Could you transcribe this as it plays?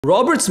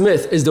Robert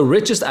Smith is the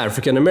richest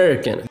African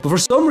American, but for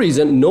some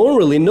reason, no one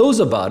really knows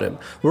about him.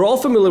 We're all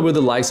familiar with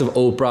the likes of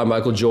Oprah,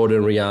 Michael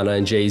Jordan, Rihanna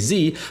and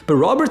Jay-Z, but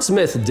Robert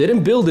Smith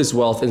didn't build his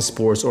wealth in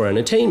sports or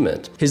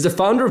entertainment. He's the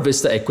founder of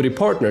Vista Equity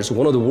Partners,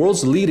 one of the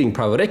world's leading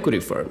private equity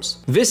firms.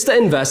 Vista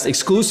invests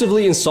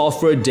exclusively in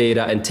software,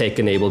 data, and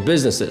tech-enabled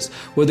businesses.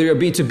 Whether you're a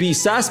B2B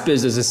SaaS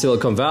business in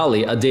Silicon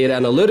Valley, a data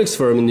analytics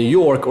firm in New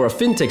York, or a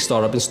fintech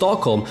startup in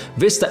Stockholm,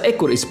 Vista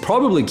Equity is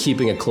probably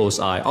keeping a close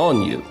eye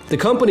on you. The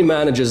company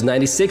manages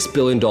 $96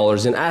 billion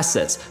in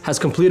assets, has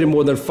completed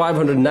more than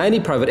 590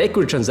 private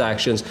equity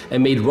transactions,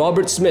 and made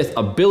Robert Smith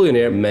a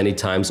billionaire many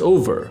times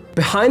over.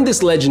 Behind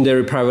this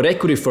legendary private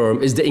equity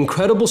firm is the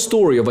incredible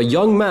story of a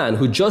young man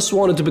who just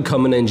wanted to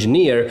become an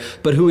engineer,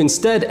 but who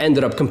instead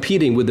ended up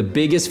competing with the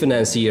biggest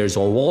financiers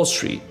on Wall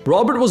Street.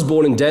 Robert was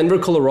born in Denver,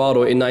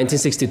 Colorado in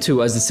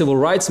 1962 as the civil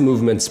rights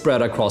movement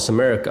spread across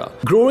America.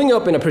 Growing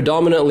up in a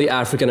predominantly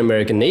African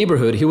American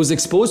neighborhood, he was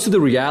exposed to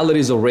the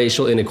realities of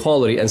racial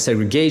inequality and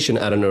segregation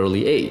at an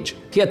early age.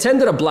 He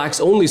attended a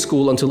blacks-only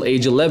school until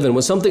age 11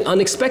 when something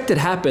unexpected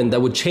happened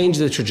that would change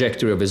the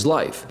trajectory of his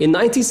life. In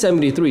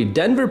 1973,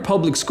 Denver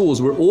public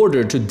schools were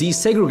ordered to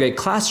desegregate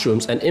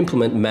classrooms and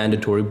implement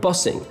mandatory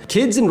busing.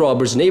 Kids in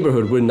Robert's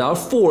neighborhood were now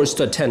forced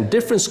to attend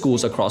different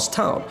schools across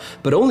town,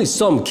 but only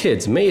some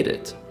kids made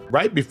it.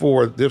 Right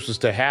before this was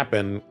to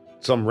happen,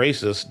 some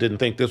racists didn't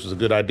think this was a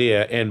good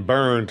idea and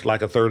burned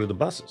like a third of the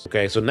buses.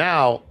 Okay, so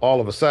now all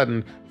of a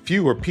sudden,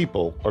 fewer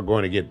people are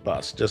going to get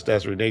bused, just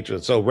as for nature.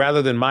 So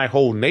rather than my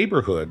whole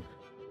neighborhood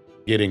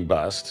getting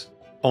bused,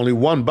 only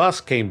one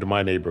bus came to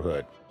my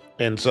neighborhood.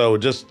 And so it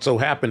just so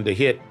happened to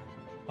hit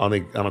on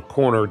a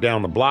corner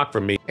down the block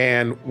from me.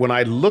 And when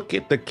I look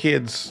at the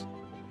kids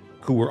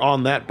who were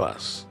on that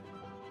bus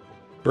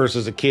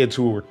versus the kids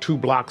who were 2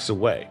 blocks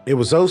away, it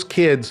was those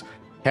kids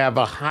have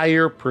a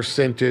higher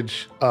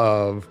percentage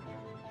of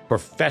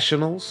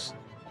professionals,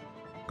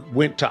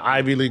 went to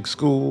Ivy League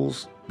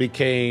schools,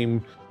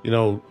 became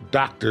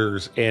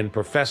doctors and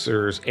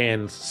professors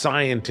and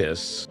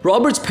scientists.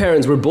 Robert's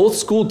parents were both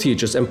school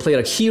teachers and played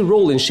a key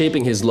role in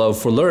shaping his love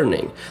for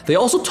learning. They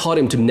also taught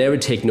him to never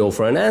take no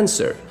for an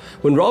answer.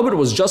 When Robert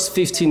was just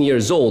 15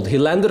 years old, he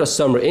landed a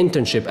summer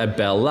internship at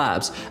Bell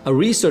Labs, a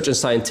research and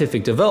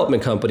scientific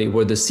development company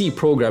where the C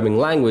programming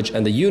language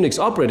and the Unix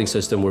operating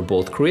system were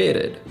both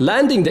created.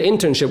 Landing the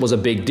internship was a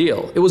big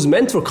deal. It was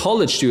meant for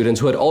college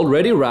students who had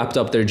already wrapped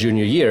up their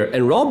junior year,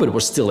 and Robert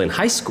was still in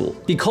high school.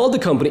 He called the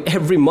company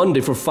every Monday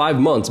for 5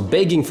 months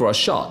begging for a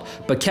shot,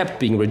 but kept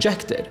being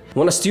rejected.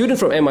 When a student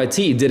from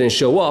MIT didn't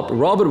show up,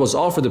 Robert was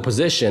offered the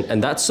position,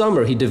 and that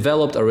summer he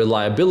developed a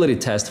reliability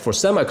test for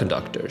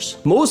semiconductors.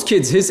 Most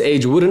kids his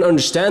age wouldn't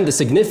understand the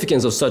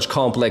significance of such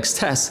complex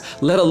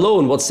tests, let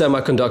alone what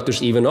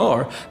semiconductors even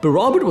are, but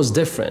Robert was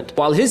different.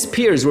 While his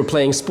peers were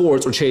playing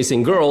sports or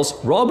chasing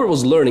girls, Robert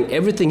was learning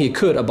everything he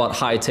could about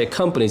high-tech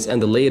companies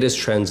and the latest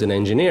trends in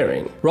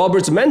engineering.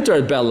 Robert's mentor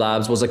at Bell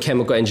Labs was a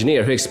chemical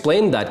engineer who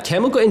explained that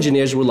chemical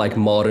engineers were like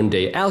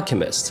modern-day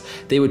alchemists.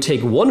 They would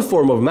take one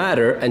form of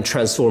matter and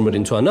transform it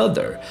into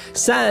another.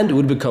 Sand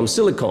would become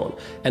silicone,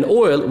 and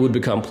oil would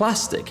become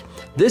plastic.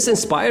 This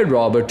inspired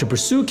Robert to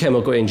pursue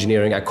chemical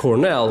engineering at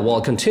Cornell while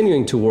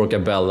continuing to work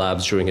at Bell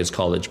Labs during his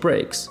college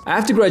breaks.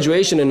 After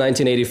graduation in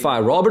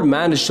 1985, Robert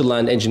managed to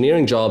land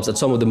engineering jobs at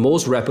some of the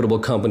most reputable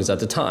companies at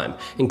the time,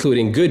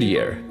 including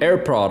Goodyear, Air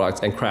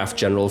Products, and Kraft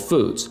General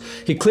Foods.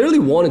 He clearly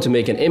wanted to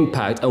make an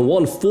impact and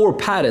won 4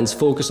 patents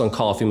focused on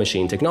coffee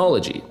machine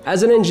technology.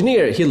 As an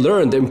engineer, he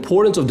learned the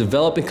importance of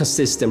developing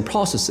consistent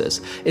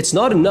processes. It's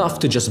not enough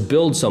to just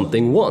build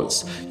something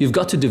once. You've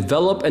got to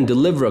develop and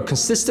deliver a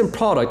consistent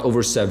product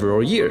over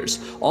several years,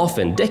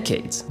 often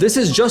decades. This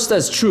is just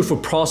as true for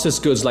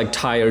processed goods like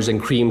tires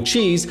and cream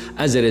cheese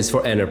as it is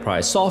for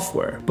enterprise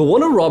software. But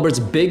one of Robert's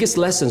biggest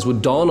lessons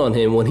would dawn on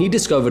him when he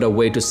discovered a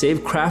way to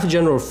save Kraft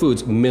General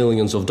Foods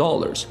millions of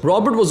dollars.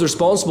 Robert was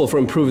responsible for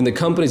improving the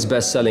company's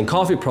best-selling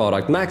coffee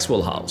product,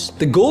 Maxwell House.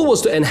 The goal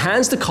was to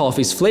enhance the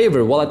coffee's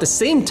flavor while at the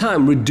same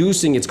time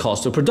reducing its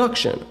cost of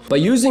production. By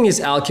using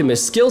his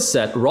alchemist skill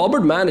set,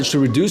 Robert managed to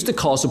reduce the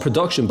cost of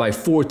production by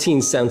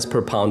 14 cents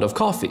per pound of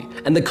coffee,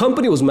 and the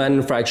company was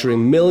manufacturing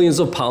millions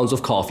of pounds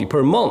of coffee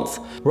per month.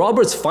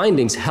 Robert's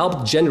findings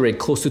helped generate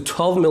close to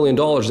 $12 million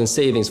in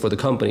savings for the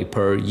company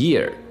per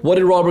year. What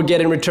did Robert get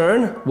in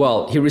return?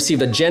 Well, he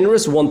received a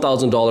generous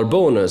 $1,000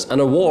 bonus, an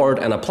award,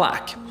 and a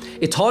plaque.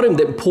 It taught him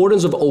the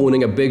importance of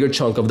owning a bigger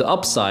chunk of the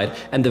upside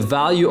and the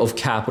value of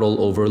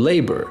capital over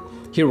labor.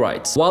 He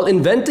writes, "While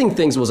inventing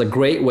things was a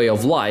great way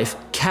of life,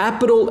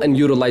 capital and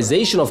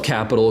utilization of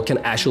capital can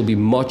actually be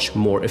much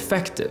more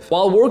effective."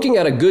 While working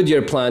at a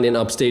Goodyear plant in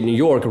upstate New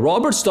York,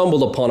 Robert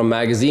stumbled upon a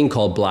magazine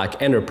called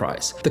Black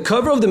Enterprise. The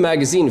cover of the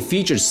magazine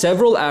featured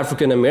several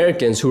African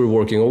Americans who were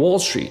working on Wall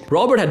Street.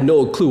 Robert had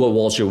no clue what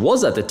Wall Street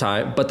was at the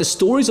time, but the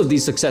stories of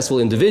these successful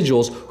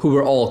individuals, who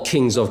were all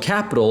kings of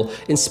capital,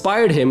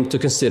 inspired him to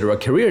consider a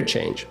career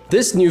change.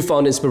 This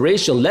newfound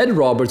inspiration led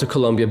Robert to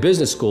Columbia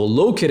Business School,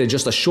 located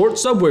just a short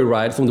subway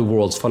ride from the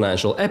world's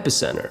financial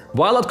epicenter.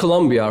 While at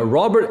Columbia,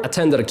 Robert Robert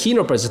attended a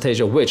keynote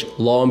presentation which,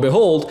 lo and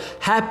behold,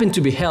 happened to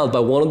be held by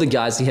one of the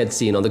guys he had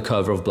seen on the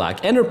cover of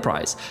Black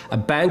Enterprise, a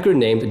banker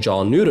named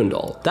John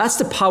Newtondahl. That's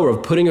the power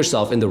of putting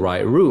yourself in the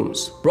right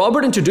rooms.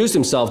 Robert introduced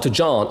himself to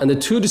John and the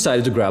two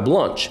decided to grab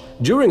lunch.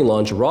 During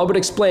lunch, Robert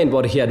explained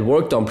what he had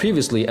worked on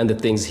previously and the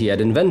things he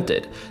had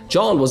invented.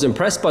 John was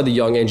impressed by the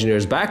young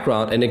engineer's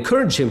background and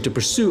encouraged him to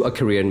pursue a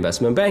career in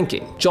investment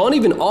banking. John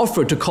even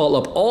offered to call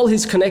up all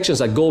his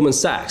connections at Goldman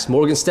Sachs,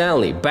 Morgan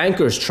Stanley,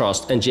 Bankers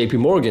Trust, and JP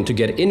Morgan to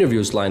get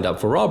interviews lined up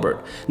for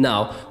Robert.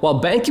 Now, while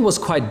banking was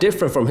quite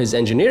different from his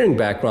engineering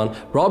background,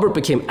 Robert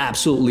became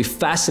absolutely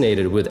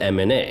fascinated with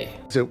M&A.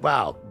 I said,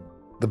 wow,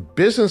 the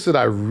business that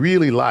I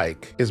really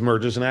like is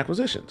mergers and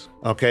acquisitions,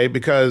 okay?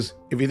 Because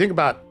if you think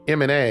about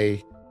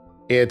M&A,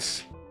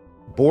 it's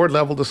board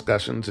level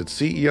discussions, it's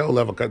CEO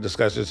level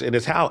discussions, and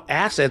it's how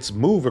assets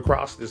move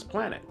across this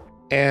planet.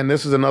 And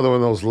this is another one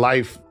of those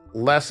life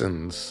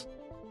lessons.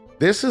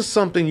 This is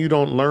something you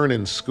don't learn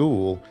in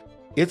school.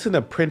 It's an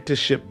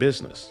apprenticeship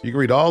business. You can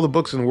read all the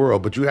books in the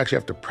world, but you actually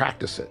have to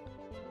practice it,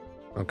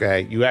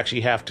 okay? You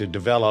actually have to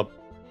develop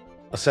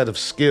a set of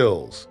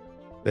skills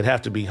that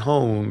have to be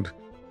honed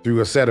through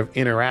a set of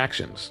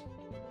interactions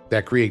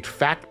that create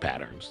fact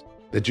patterns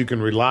that you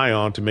can rely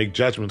on to make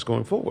judgments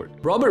going forward.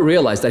 Robert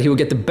realized that he would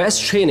get the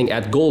best training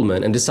at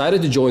Goldman and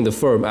decided to join the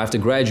firm after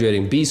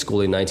graduating B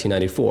School in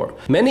 1994.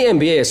 Many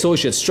MBA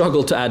associates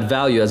struggled to add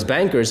value as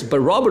bankers, but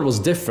Robert was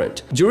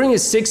different. During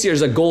his 6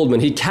 years at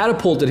Goldman, he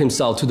catapulted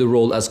himself to the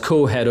role as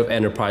co-head of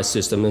enterprise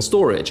system and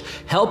storage,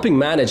 helping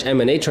manage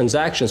M&A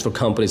transactions for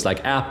companies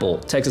like Apple,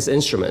 Texas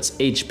Instruments,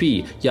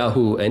 HP,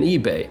 Yahoo, and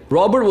eBay.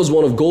 Robert was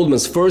one of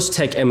Goldman's first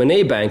tech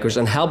M&A bankers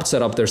and helped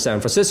set up their San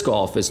Francisco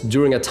office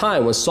during a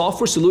time when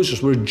software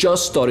solutions were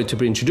just starting to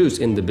be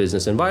introduced in the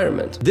business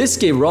environment. This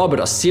gave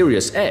Robert a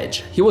serious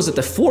edge. He was at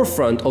the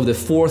forefront of the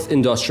fourth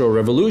industrial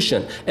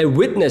revolution and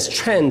witnessed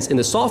trends in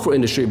the software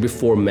industry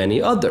before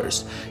many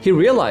others. He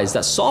realized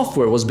that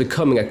software was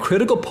becoming a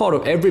critical part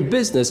of every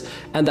business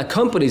and that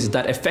companies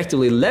that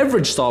effectively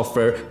leveraged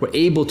software were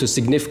able to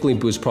significantly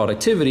boost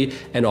productivity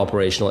and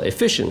operational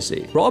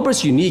efficiency.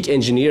 Robert's unique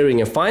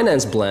engineering and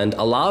finance blend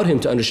allowed him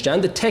to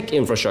understand the tech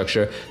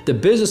infrastructure, the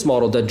business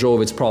model that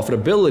drove its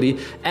profitability,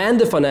 and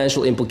the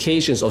financial implications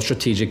of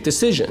strategic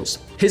decisions.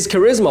 His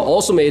charisma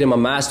also made him a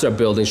master at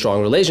building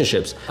strong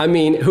relationships. I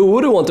mean, who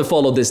wouldn't want to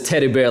follow this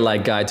teddy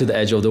bear-like guy to the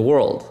edge of the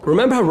world?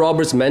 Remember how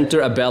Robert's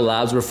mentor at Bell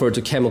Labs referred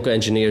to chemical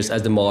engineers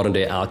as the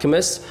modern-day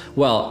alchemists?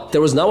 Well,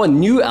 there was now a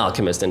new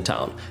alchemist in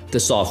town, the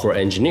software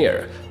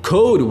engineer.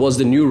 Code was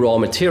the new raw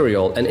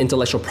material and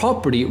intellectual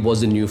property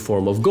was the new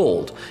form of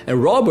gold.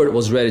 And Robert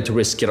was ready to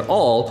risk it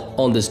all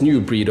on this new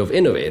breed of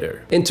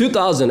innovator. In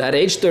 2000, at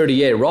age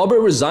 38,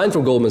 Robert resigned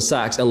from Goldman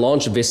Sachs and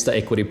launched Vista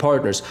Equity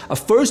Partners, a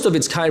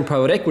first-of-its-kind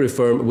private equity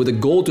firm with a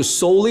goal to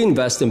solely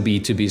invest in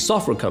B2B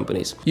software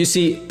companies. You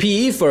see,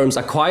 PE firms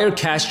acquire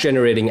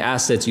cash-generating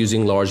assets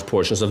using large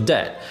portions of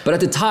debt. But at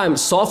the time,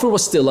 software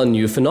was still a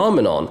new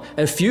phenomenon,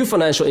 and few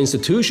financial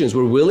institutions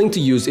were willing to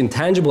use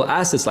intangible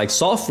assets like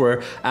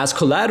software as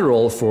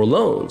collateral for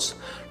loans.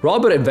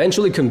 Robert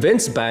eventually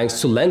convinced banks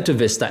to lend to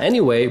Vista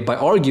anyway by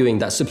arguing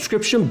that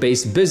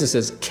subscription-based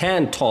businesses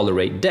can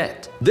tolerate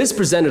debt. This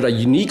presented a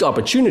unique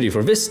opportunity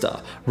for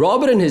Vista.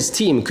 Robert and his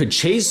team could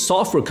chase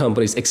software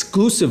companies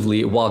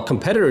exclusively while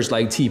competitors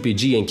like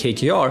TPG and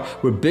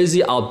KKR were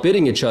busy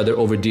outbidding each other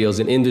over deals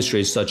in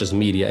industries such as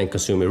media and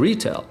consumer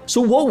retail. So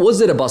what was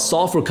it about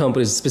software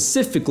companies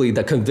specifically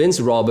that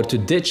convinced Robert to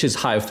ditch his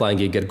high-flying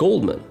gig at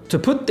Goldman? To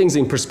put things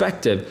in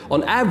perspective,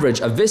 on average,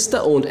 a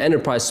Vista-owned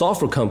enterprise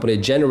software company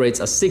generates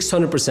a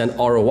 600%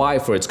 ROI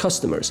for its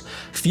customers.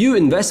 Few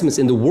investments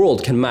in the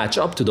world can match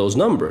up to those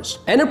numbers.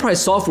 Enterprise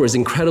software is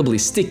incredibly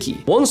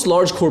sticky. Once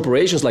large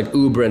corporations like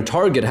Uber and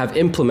Target have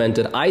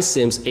implemented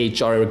iSIM's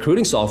HR and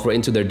recruiting software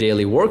into their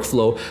daily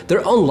workflow,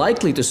 they're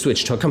unlikely to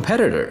switch to a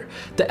competitor.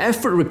 The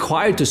effort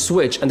required to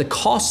switch and the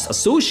costs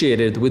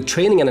associated with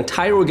training an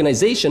entire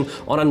organization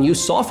on a new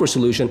software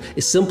solution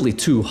is simply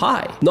too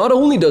high. Not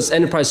only does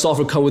enterprise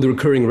software come with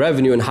recurring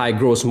revenue and high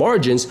gross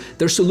margins,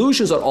 their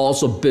solutions are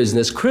also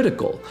business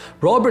critical.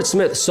 Robert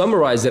Smith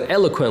summarized it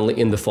eloquently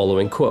in the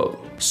following quote: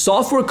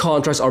 "Software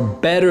contracts are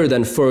better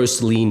than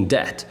first lien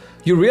debt.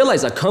 You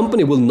realize a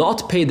company will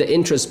not pay the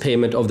interest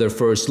payment of their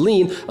first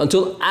lien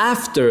until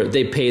after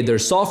they pay their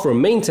software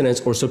maintenance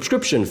or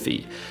subscription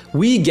fee.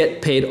 We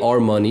get paid our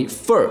money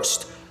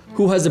first.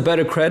 Who has the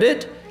better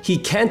credit? He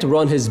can't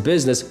run his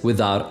business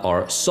without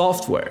our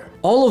software."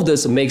 All of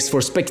this makes for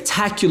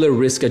spectacular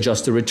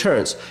risk-adjusted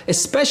returns,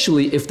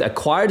 especially if the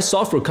acquired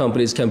software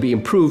companies can be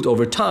improved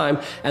over time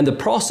and the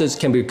process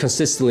can be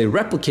consistently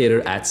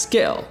replicated at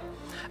scale.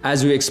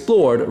 As we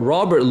explored,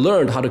 Robert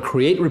learned how to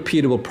create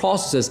repeatable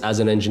processes as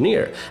an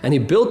engineer, and he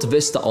built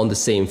Vista on the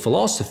same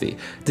philosophy,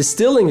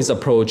 distilling his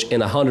approach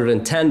in a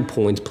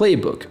 110-point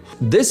playbook.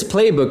 This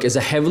playbook is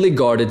a heavily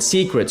guarded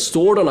secret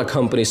stored on a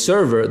company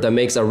server that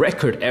makes a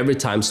record every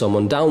time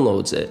someone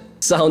downloads it.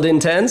 Sound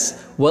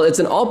intense? Well, it's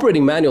an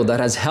operating manual that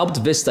has helped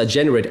Vista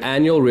generate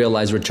annual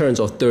realized returns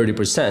of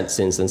 30%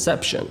 since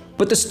inception.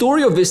 But the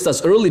story of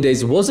Vista's early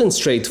days wasn't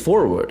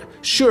straightforward.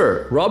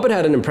 Sure, Robert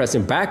had an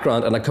impressive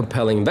background and a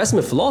compelling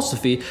investment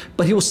philosophy,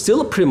 but he was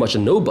still pretty much a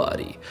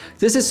nobody.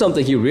 This is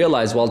something he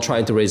realized while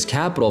trying to raise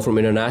capital from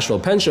international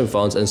pension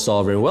funds and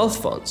sovereign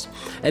wealth funds.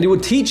 And it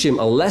would teach him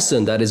a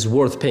lesson that is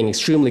worth paying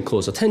extremely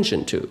close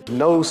attention to.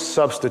 No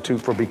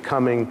substitute for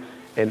becoming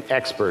an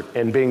expert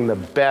and being the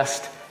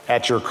best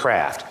at your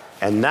craft.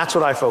 And that's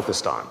what I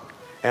focused on.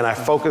 And I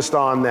focused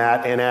on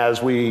that, and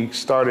as we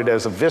started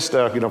as a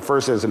Vista,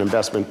 first as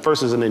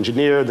an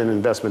engineer, then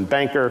investment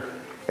banker,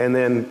 and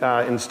then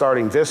in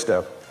starting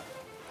Vista.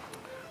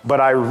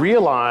 But I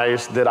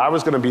realized that I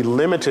was going to be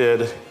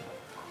limited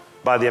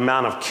by the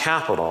amount of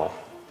capital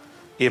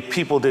if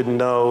people didn't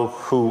know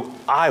who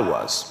I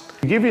was.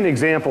 To give you an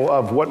example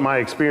of what my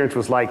experience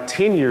was like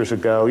 10 years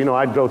ago,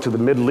 I'd go to the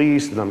Middle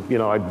East and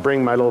I'd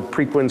bring my little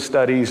Preqin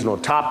studies,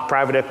 top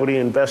private equity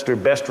investor,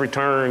 best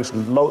returns,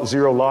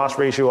 zero loss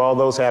ratio, all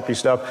those happy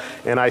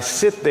stuff. And I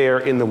sit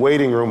there in the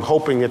waiting room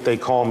hoping that they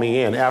call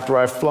me in. After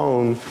I've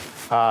flown,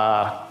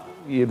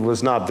 it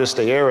was not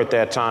Vista Air at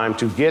that time,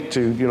 to get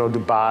to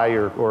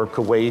Dubai or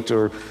Kuwait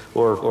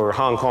or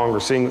Hong Kong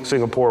or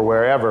Singapore,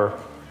 wherever.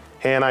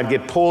 And I'd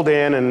get pulled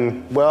in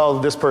and, well,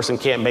 this person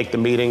can't make the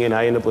meeting, and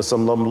I end up with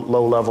some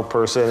low-level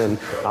person, and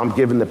I'm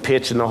giving the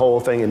pitch and the whole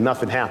thing, and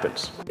nothing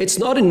happens. It's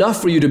not enough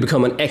for you to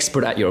become an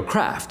expert at your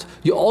craft.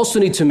 You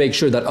also need to make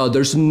sure that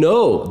others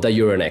know that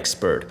you're an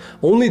expert.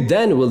 Only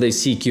then will they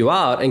seek you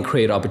out and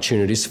create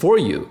opportunities for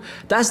you.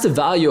 That's the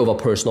value of a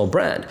personal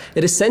brand.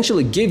 It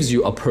essentially gives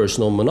you a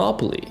personal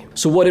monopoly.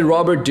 So what did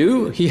Robert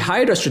do? He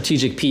hired a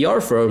strategic PR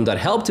firm that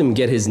helped him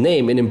get his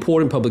name in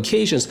important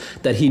publications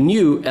that he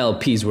knew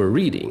LPs were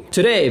reading.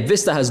 Today,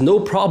 Vista has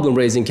no problem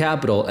raising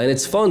capital, and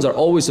its funds are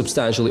always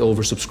substantially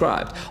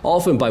oversubscribed,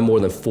 often by more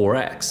than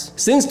 4x.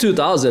 Since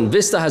 2000,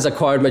 Vista has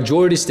acquired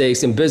majority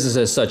stakes in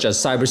businesses such as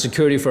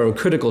cybersecurity firm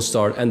Critical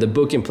Start and the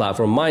booking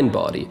platform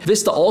Mindbody.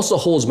 Vista also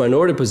holds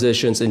minority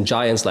positions in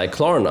giants like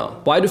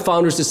Klarna. Why do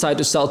founders decide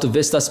to sell to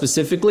Vista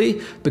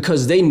specifically?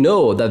 Because they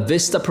know that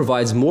Vista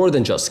provides more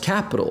than just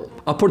capital.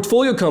 A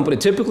portfolio company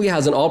typically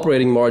has an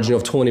operating margin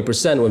of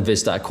 20% when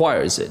Vista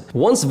acquires it.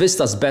 Once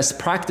Vista's best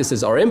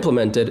practices are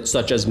implemented,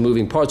 such as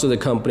moving parts of the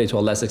company to a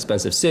less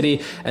expensive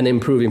city and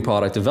improving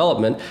product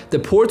development, the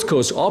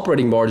portco's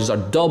operating margins are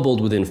doubled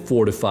within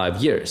 4 to 5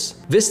 years.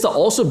 Vista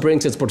also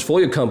brings its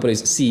portfolio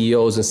companies'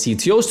 CEOs and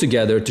CTOs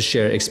together to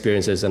share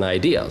experiences and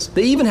ideas.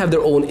 They even have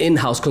their own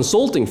in-house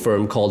consulting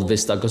firm called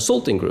Vista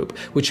Consulting Group,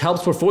 which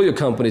helps portfolio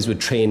companies with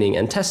training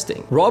and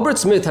testing. Robert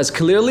Smith has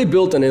clearly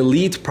built an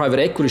elite private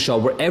equity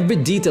shop where every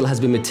detail has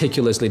been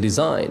meticulously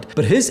designed,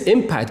 but his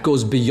impact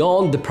goes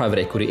beyond the private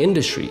equity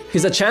industry.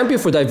 He's a champion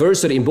for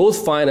diversity in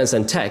both finance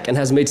and tech, and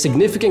has made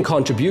significant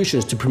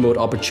contributions to promote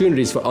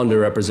opportunities for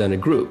underrepresented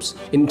groups.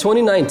 In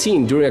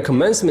 2019, during a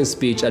commencement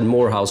speech at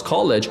Morehouse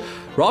College,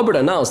 Robert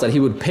announced that he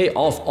would pay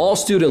off all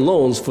student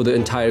loans for the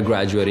entire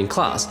graduating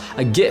class,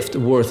 a gift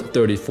worth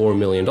 $34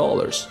 million.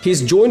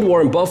 He's joined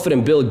Warren Buffett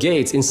and Bill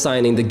Gates in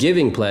signing the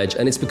Giving Pledge,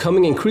 and it's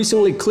becoming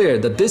increasingly clear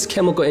that this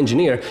chemical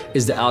engineer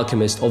is the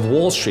alchemist of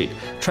Wall Street,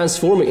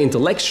 transforming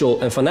intellectual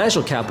and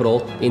financial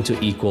capital into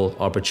equal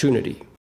opportunity.